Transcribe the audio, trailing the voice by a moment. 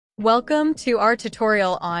Welcome to our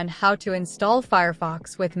tutorial on how to install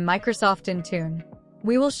Firefox with Microsoft Intune.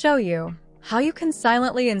 We will show you how you can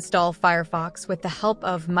silently install Firefox with the help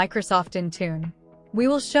of Microsoft Intune. We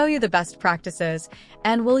will show you the best practices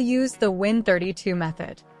and we'll use the Win32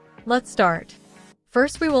 method. Let's start.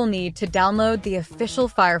 First, we will need to download the official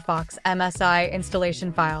Firefox MSI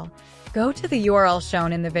installation file. Go to the URL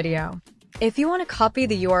shown in the video. If you want to copy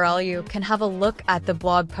the URL, you can have a look at the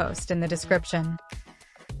blog post in the description.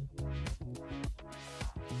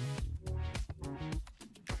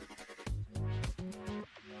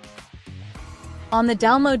 On the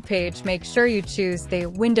download page, make sure you choose the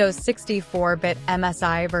Windows 64-bit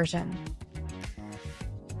MSI version.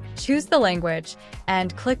 Choose the language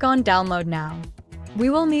and click on Download Now. We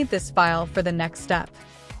will need this file for the next step.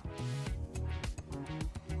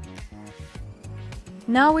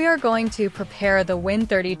 Now we are going to prepare the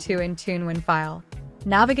Win32 Intune Win file.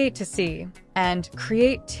 Navigate to C and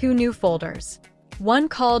create two new folders, one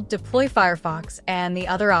called Deploy Firefox and the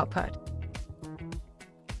other Output.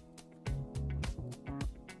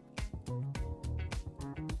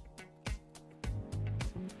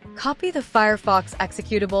 Copy the Firefox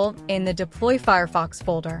executable in the Deploy Firefox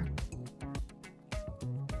folder.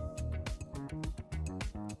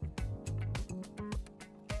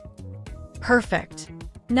 Perfect.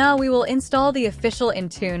 Now we will install the official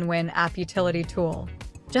Intune Win app utility tool.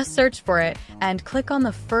 Just search for it and click on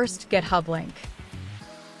the first GitHub link.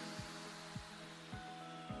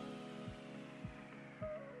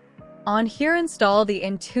 On here, install the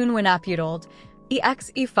Intune Win app utility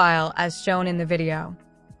exe file as shown in the video.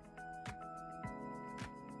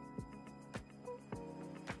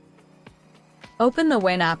 Open the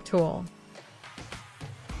Win app tool.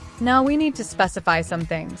 Now we need to specify some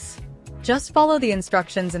things. Just follow the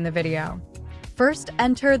instructions in the video. First,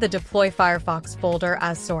 enter the Deploy Firefox folder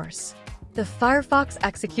as source, the Firefox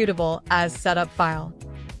executable as setup file,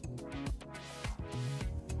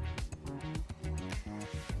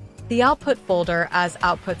 the output folder as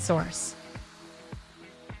output source,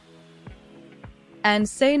 and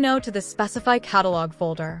say no to the Specify Catalog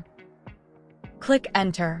folder. Click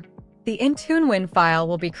Enter. The Intune Win file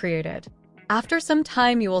will be created. After some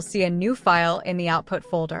time, you will see a new file in the output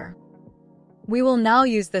folder. We will now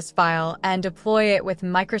use this file and deploy it with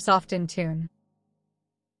Microsoft Intune.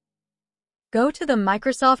 Go to the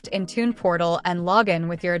Microsoft Intune portal and log in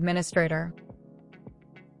with your administrator.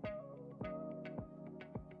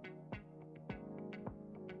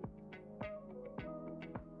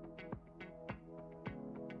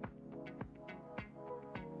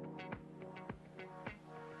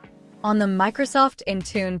 On the Microsoft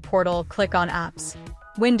Intune portal, click on Apps,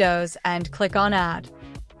 Windows, and click on Add.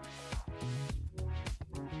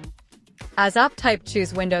 As app type,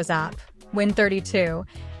 choose Windows App, Win32,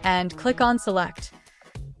 and click on Select.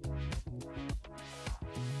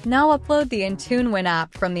 Now upload the Intune Win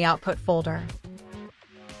app from the output folder.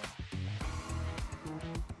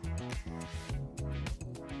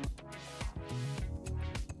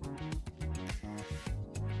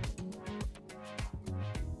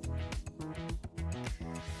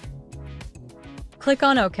 Click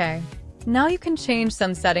on OK. Now you can change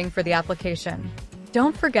some setting for the application.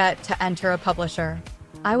 Don't forget to enter a publisher.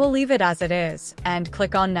 I will leave it as it is and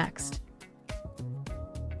click on Next.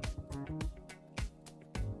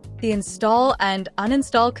 The install and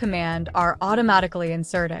uninstall command are automatically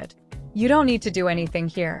inserted. You don't need to do anything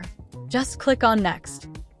here. Just click on Next.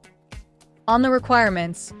 On the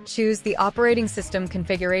requirements, choose the operating system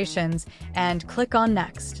configurations and click on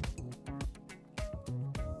Next.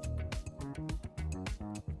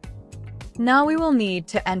 Now we will need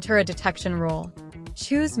to enter a detection rule.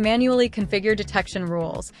 Choose Manually Configure Detection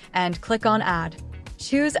Rules and click on Add.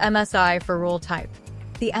 Choose MSI for rule type.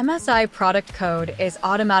 The MSI product code is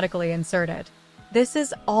automatically inserted. This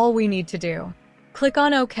is all we need to do. Click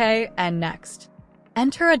on OK and Next.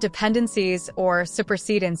 Enter a dependencies or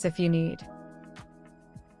supersedence if you need.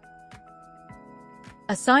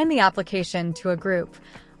 Assign the application to a group,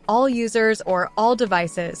 all users or all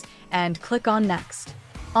devices, and click on Next.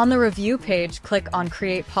 On the review page, click on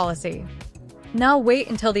Create Policy. Now wait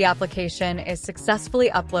until the application is successfully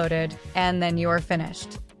uploaded, and then you are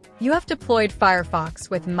finished. You have deployed Firefox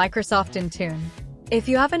with Microsoft Intune. If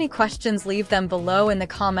you have any questions, leave them below in the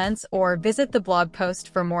comments or visit the blog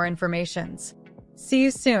post for more information. See you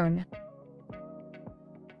soon!